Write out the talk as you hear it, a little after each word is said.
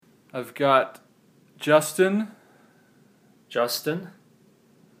I've got Justin. Justin?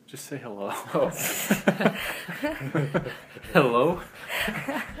 Just say hello. Oh. Hello?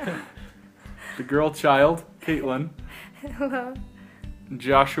 The girl child, Caitlin. Hello.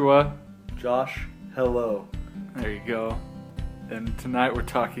 Joshua. Josh, hello. There you go. And tonight we're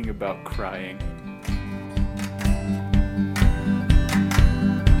talking about crying.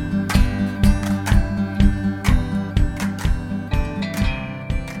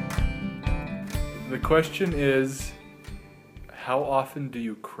 The question is, how often do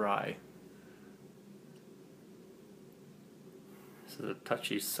you cry? This is a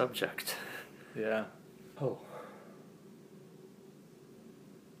touchy subject. Yeah. Oh.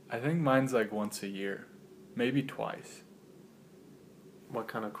 I think mine's like once a year. Maybe twice. What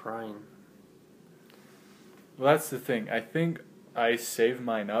kind of crying? Well, that's the thing. I think I save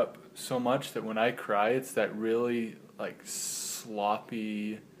mine up so much that when I cry, it's that really like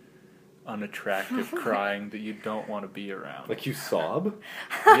sloppy, unattractive crying that you don't want to be around. Like you sob?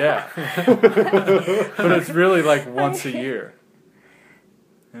 Yeah. But it's really like once a year.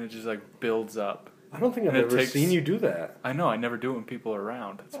 And it just like builds up. I don't think I've And it ever takes- seen you do that. I know, I never do it when people are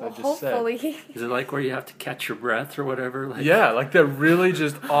around. That's what I just Hopefully. Is it like where you have to catch your breath or whatever? said. Like, Yeah, like that really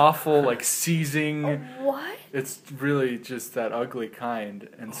just awful, like seizing. What? It's really just that ugly kind.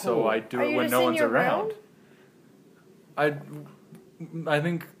 And so Oh. I do Are it you when just no in one's your around. room? I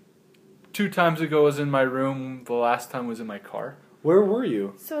think 2 times ago was in my room. The last time was in my car. Where were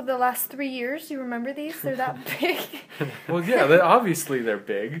you? So the last 3 years, you remember these? They're that big. Well, yeah, obviously they're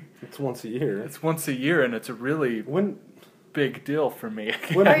big. It's once a year. It's once a year, and it's a really When big deal for me.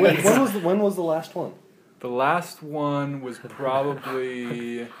 when, Are when, you- when was the last one? The last one was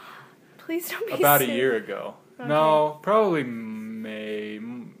probably Please don't be about a serious. year ago. Okay. No, probably May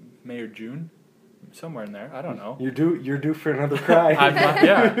or June, somewhere in there. I don't know. You're due for another cry.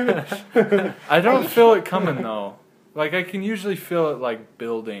 Yeah. I don't feel it coming though. Like I can usually feel it like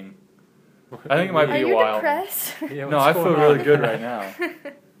building. I think it might Are be a you while. depressed? Yeah, No, what's I feel going really on? good right now.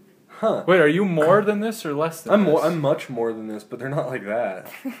 Huh. Wait, are you more than this or less than this? I'm much more than this, but they're not like that.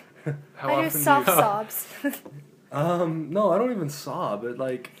 How I do often soft do you? sobs. No, I don't even sob. It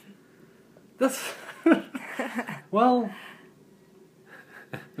like that's well.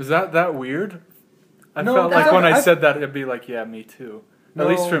 Is that weird? I No, felt like that's- when I I've- said that, it'd be like, yeah, me too. At No,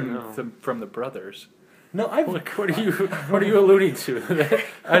 least from no. from the brothers. No, I've What are you alluding to?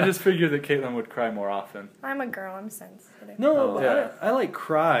 I just figured that Caitlin would cry more often. I'm a girl. I'm sensitive. no. Oh. Yeah. I like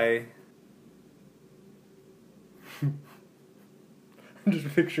cry. I'm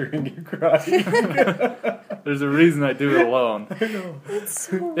just picturing you crying. There's a reason I do it alone. It's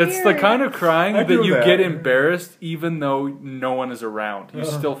so It's the weird. kind of crying I that do you that. get embarrassed even though no one is around. You Ugh.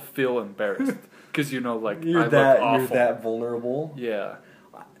 still feel embarrassed because you know, like You're I look that awful. you're that vulnerable. Yeah.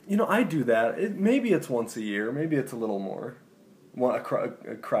 You know, I do that. Maybe it's once a year. Maybe it's a little more. A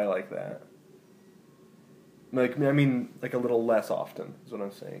cry like that. Like I mean, like a little less often is what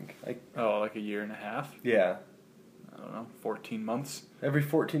I'm saying. Like Oh, like a year and a half. yeah, I don't know, 14 months. every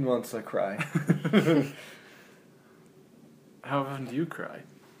 14 months I cry. How often do you cry?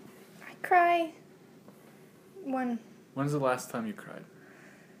 I cry. When's the last time you cried?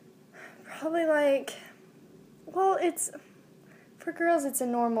 Probably like. Well, it's. For girls, it's a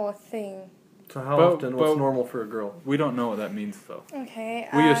normal thing. So how But- often? What's but- normal for a girl? We don't know what that means though. Okay.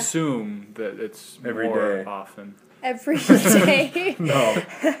 We assume that it's Every more day. often. Every day. No.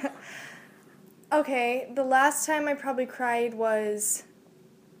 Okay, the last time I probably cried was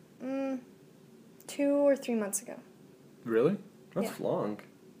 2 or 3 months ago. Really? That's long.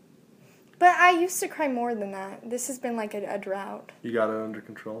 But I used to cry more than that. This has been like a drought. You got it under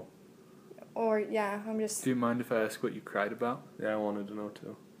control. Or, yeah, I'm just... Do you mind if I ask what you cried about? Yeah, I wanted to know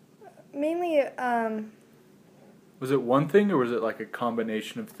too. Mainly, Was it one thing or was it like a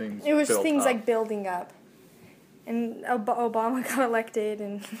combination of things? it was built things up? like building up. And Obama got elected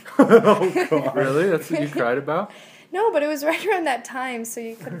and... Oh god. Really? That's what you cried about? No, but it was right around that time, so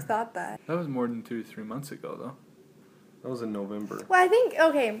you could have thought that. That was more than 2 to 3 months ago, though. That was in November. Well, I think,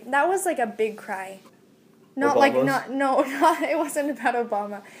 okay, that was like a big cry. Not like, Obama's? not, it wasn't about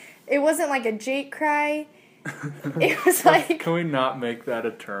Obama. It wasn't like a Jake cry. It was like... Can we not make that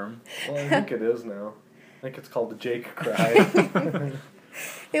a term? Well, I think it is now. I think it's called the Jake cry.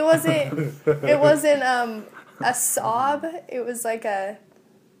 It wasn't a sob. It was like a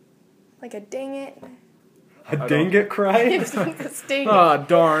dang it. A dang it cry? It was like a dang it. Ah,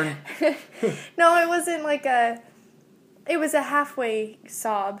 darn. No, it wasn't like a. It was a halfway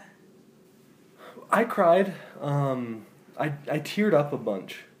sob. I cried. I teared up a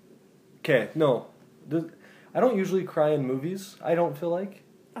bunch. Okay, no. I don't usually cry in movies, I don't feel like.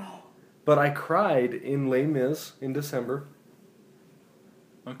 Oh, But I cried in Les Mis in December.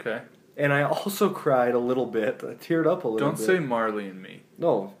 Okay. And I also cried a little bit. I teared up a little Don't bit. say Marley and Me.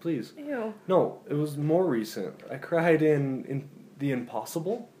 No, please. Ew. No, it was more recent. I cried in The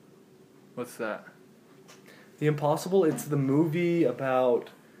Impossible. What's that? The Impossible, it's the movie about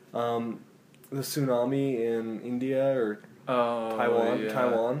the tsunami in India or Oh, Taiwan. yeah.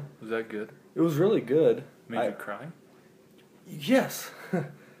 Taiwan. Was that good? It was really good. Made you cry? Yes.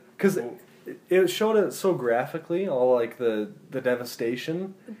 Because it showed it so graphically, all like the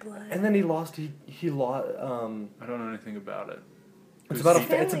devastation. The blood. And then he lost. He lost. I don't know anything about it. It's Who's about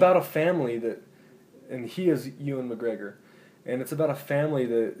he? it's about a family that, and he is Ewan McGregor, and it's about a family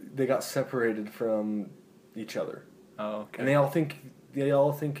that they got separated from each other, Oh, okay. and they all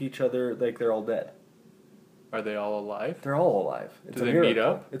think each other like they're all dead. Are they all alive? They're all alive. It's Do a they miracle. meet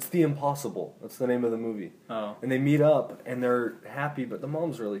up? It's The Impossible. That's the name of the movie. Oh. And they meet up, and they're happy, but the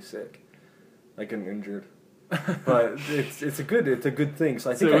mom's really sick, like and injured. But it's a good thing.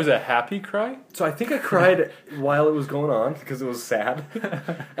 So I think So it was a happy cry? So I think I cried while it was going on because it was sad,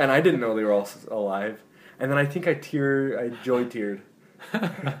 and I didn't know they were all alive. And then I think I joy teared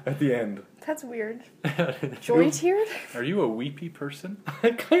at the end. That's weird. Joy teared? Are you a weepy person?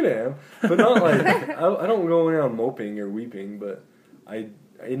 I kind of am, but not like I don't go around moping or weeping. But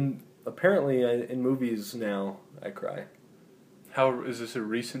apparently in movies now I cry. How is this a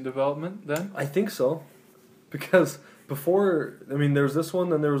recent development then? I think so, because before there was this one,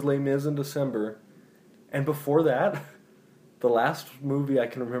 then there was Les Mis in December, and before that, the last movie I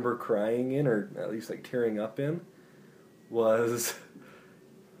can remember crying in, or at least like tearing up in, was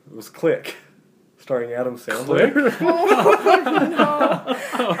Click, starring Adam Sandler.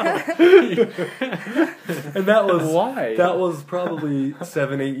 And that was Why? That was probably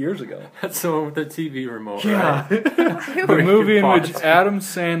 7-8 years ago. That's the one with the TV remote, Yeah. right? The movie in which Pause. Adam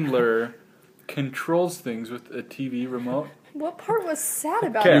Sandler controls things with a TV remote. What part was sad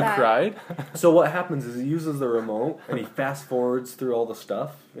about Okay. You that? cried? So what happens is he uses the remote and he fast forwards through all the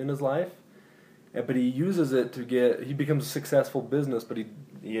stuff in his life, but he uses it he becomes a successful business, but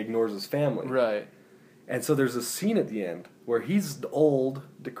he ignores his family. Right. And so there's a scene at the end where he's old,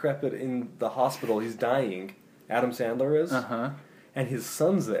 decrepit in the hospital, he's dying, Adam Sandler is, Uh-huh. and his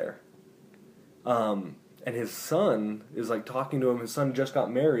son's there. And his son is like talking to him, his son just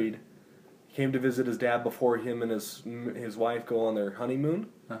got married, came to visit his dad before him and his wife go on their honeymoon.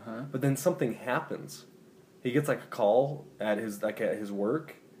 Uh-huh. But then something happens. He gets like a call at his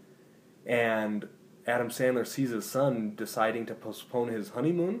work, and Adam Sandler sees his son deciding to postpone his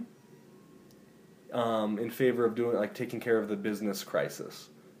honeymoon in favor of taking care of the business crisis.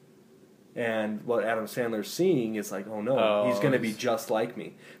 And what Adam Sandler's seeing is like, oh no, he's going to be just like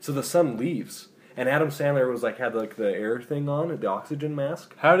me. So the son leaves. And Adam Sandler had the air thing on, the oxygen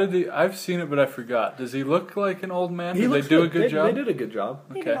mask. How did he... I've seen it, but I forgot. Does he look like an old man? He Did they looks do a good. good job? They did a good job.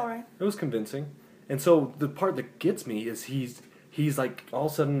 He Okay. did alright. It was convincing. And so the part that gets me is he's like, all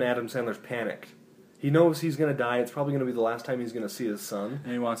of a sudden Adam Sandler's panicked. He knows he's going to die. It's probably going to be the last time he's going to see his son.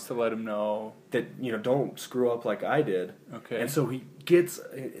 And he wants to let him know. That, don't screw up like I did. Okay. And so he gets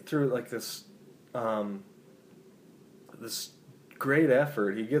through like this great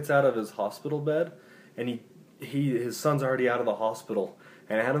effort. He gets out of his hospital bed, and his son's already out of the hospital.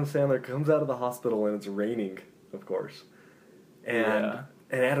 And Adam Sandler comes out of the hospital, and it's raining, of course. And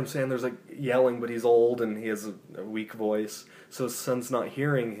Adam Sandler's like yelling, but he's old and he has a weak voice, so his son's not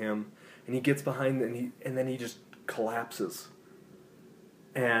hearing him. And he gets behind and then he just collapses.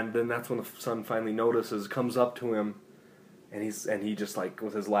 And then that's when the son finally notices, comes up to him, and he just like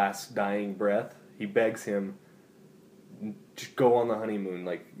with his last dying breath, he begs him to go on the honeymoon,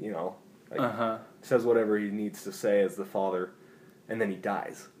 Uh-huh. says whatever he needs to say as the father, and then he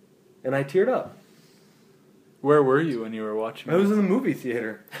dies. And I teared up. Where were you when you were watching I was this? in the movie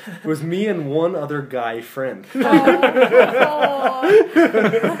theater. It was me and one other guy friend. Oh.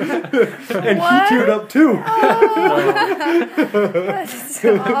 And What? he teared up too. That's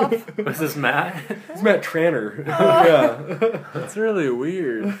off. Was this Matt? It's Matt Tranter. Yeah. That's really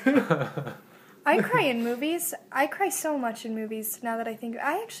weird. I cry in movies. I cry so much in movies now that I think.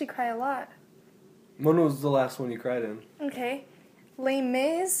 I actually cry a lot. When was the last one you cried in? Okay. Les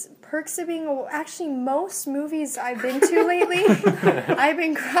Mis, Perks of Being a... Actually, most movies I've been to lately, I've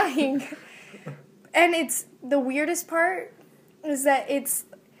been crying. And it's... The weirdest part is that it's...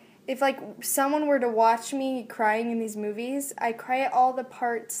 If, someone were to watch me crying in these movies, I cry at all the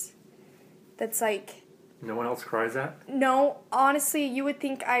parts that's, No one else cries at? No, honestly, you would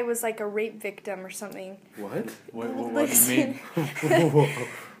think I was, a rape victim or something. What? What do you mean?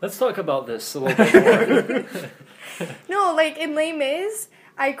 Let's talk about this a little bit more. No, in Les Mis,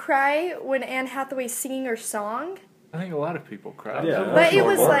 I cry when Anne Hathaway's singing her song. I think a lot of people cry. Yeah. But it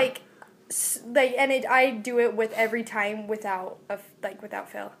was Sure. like, and I do it with every time without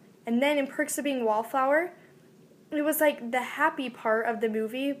fail. And then in Perks of Being a Wallflower, it was like the happy part of the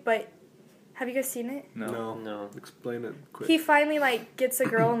movie. But have you guys seen it? No. No. Explain it quick. He finally like gets a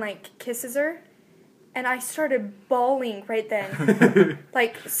girl and like kisses her, and I started bawling right then,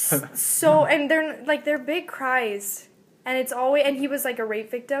 like so. And they're big cries, and it's always, and he was like a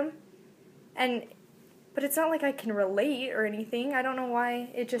rape victim, but it's not like I can relate or anything. I don't know why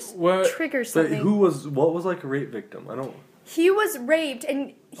it just What? triggers But something. what was like a rape victim? I don't. He was raped,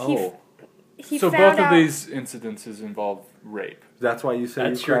 and he So found both out. of these incidences involve rape. That's why you say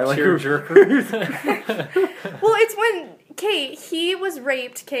That's you cry your like tearjerker. Well, it's when he was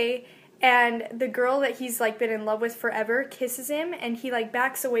raped, and the girl that he's like been in love with forever kisses him, and he like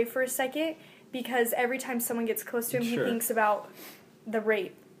backs away for a second because every time someone gets close to him, Sure. he thinks about the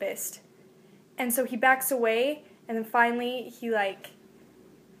rapist, and so he backs away, and then finally he like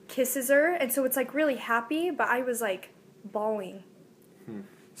kisses her, and so it's like really happy, but I was like bawling.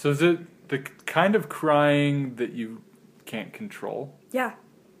 So is it the kind of crying that you can't control? Yeah.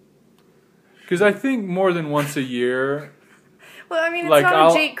 Because I think more than once a year. Well, I mean, it's Like, not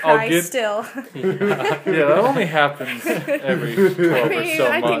I'll- a Jake I'll cry get- still. Yeah, that only happens every 12 I or mean, so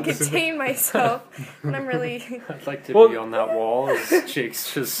I can months. contain myself, and I'm really. I'd like to Well- be on that wall as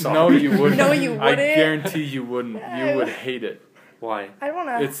Jake's just No, sobbing. you wouldn't. No, you I wouldn't. guarantee you wouldn't. You would hate it. Why? I don't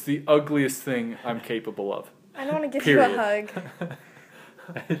wanna. It's the ugliest thing I'm capable of. I don't want to give Period. you a hug.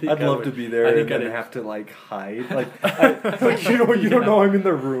 I'd love to be there I and think then I'd- have to like hide, like you don't know I'm in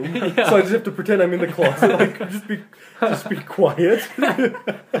the room, so I just have to pretend I'm in the closet, like just be quiet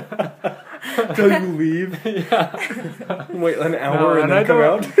till you leave. Wait an hour and and I then come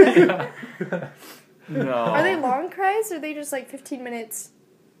out. No. Are they long cries or are they just like 15 minutes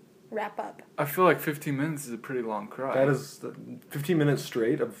wrap up? I feel like 15 minutes is a pretty long cry. That is 15 minutes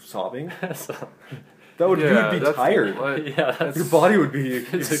straight of sobbing. So- That would you Yeah, would be that's tired. what- yeah, that's Your body would be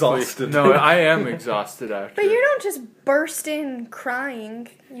exhausted. No, I am exhausted after. But you don't just burst in crying.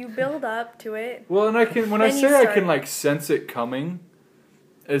 You build up to it. Well, and I can when I Then you say I start. can like sense it coming,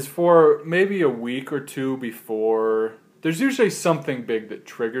 is for maybe a week or two before. There's usually something big that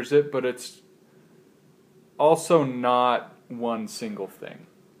triggers it, but it's also not one single thing.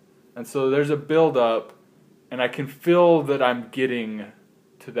 And so there's a build up, and I can feel that I'm getting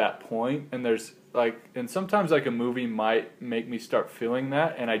to that point, and there's like, and sometimes like a movie might make me start feeling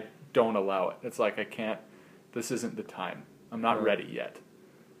that, and I don't allow it. It's like I can't. This isn't the time. I'm not Right. ready yet,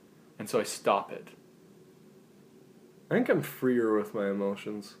 and so I stop it. I think I'm freer with my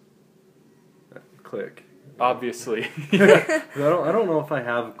emotions. Click. Obviously. I don't know if I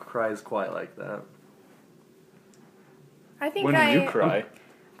have cries quite like that. I think When do you cry? I'm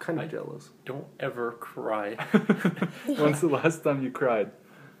kind of jealous. don't ever cry. When's the last time you cried?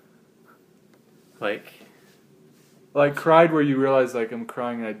 Like, Like cried where you realize like I'm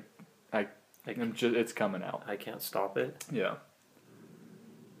crying and like it's coming out. I can't stop it. Yeah.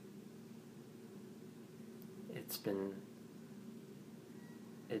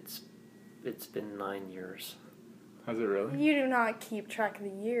 It's been 9 years. Has it really? You do not keep track of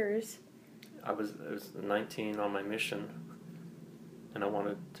the years. I was 19 on my mission, and I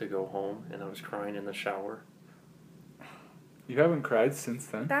wanted to go home, and I was crying in the shower. You haven't cried since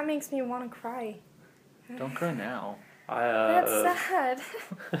then? That makes me want to cry. Don't cry now. That's sad.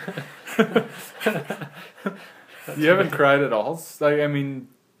 You haven't cried at all? Like, I mean,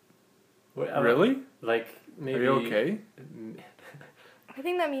 really? Like maybe. Are you okay? I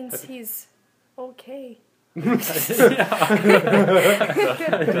think that means he's okay. Does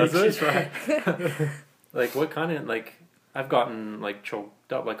it? She's right. Like what kind of like I've gotten like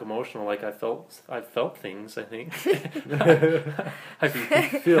choked up, like emotional. Like I felt things. I think I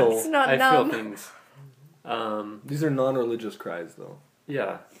feel. It's not I numb. feel things. These are non-religious cries, though.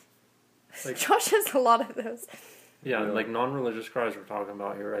 Yeah, like Josh has a lot of those. yeah, Yeah. like non-religious cries we're talking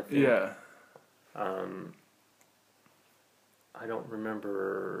about here. I think. Yeah. I don't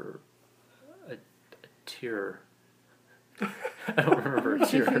remember a tear. I don't remember a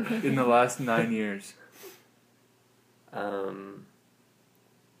tear. In the last 9 years.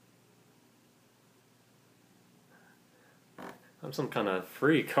 I'm some kind of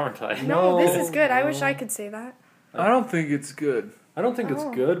freak, aren't I? No, this is No, good. I no. wish I could say that. I don't think it's good. I don't think it's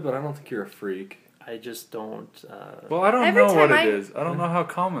Oh. good, but I don't think you're a freak. I just don't. Well, I don't Every know what time it is. I don't know how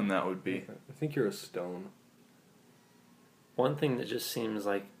common that would be. I think you're a stone. One thing that just seems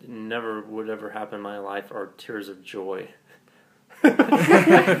like never would ever happen in my life are tears of joy.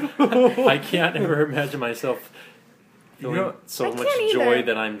 I can't ever imagine myself feeling know, so I much can't joy either.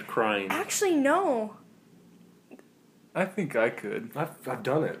 that I'm crying. Actually, no. I think I could. I've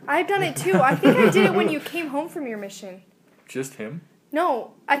done it. I've done it too. I think I did it when you came home from your mission. Just him?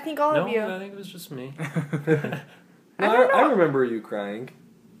 No, I think all No, of you. I think it was just me. I don't know. I remember you crying.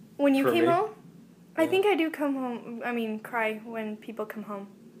 When you For came me? home? I Yeah. think I do come home. I mean, cry when people come home.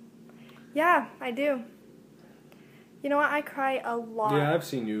 Yeah, I do. You know what? I cry a lot. Yeah, I've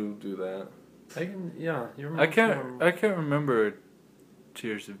seen you do that. You remember. I can't remember a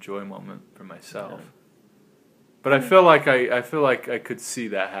tears of joy moment for myself. Yeah. But I feel like I could see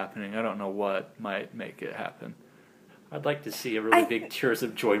that happening. I don't know what might make it happen. I'd like to see a really big tears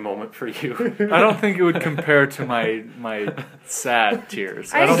of joy moment for you. I don't think it would compare to my sad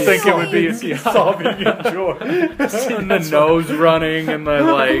tears. I I don't think it would be sobbing in joy. and the nose running and the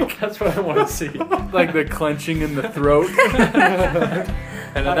like That's what I want to see. like the clenching in the throat.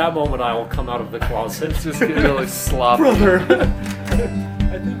 And at that moment, I will come out of the closet. Just get really sloppy. Brother!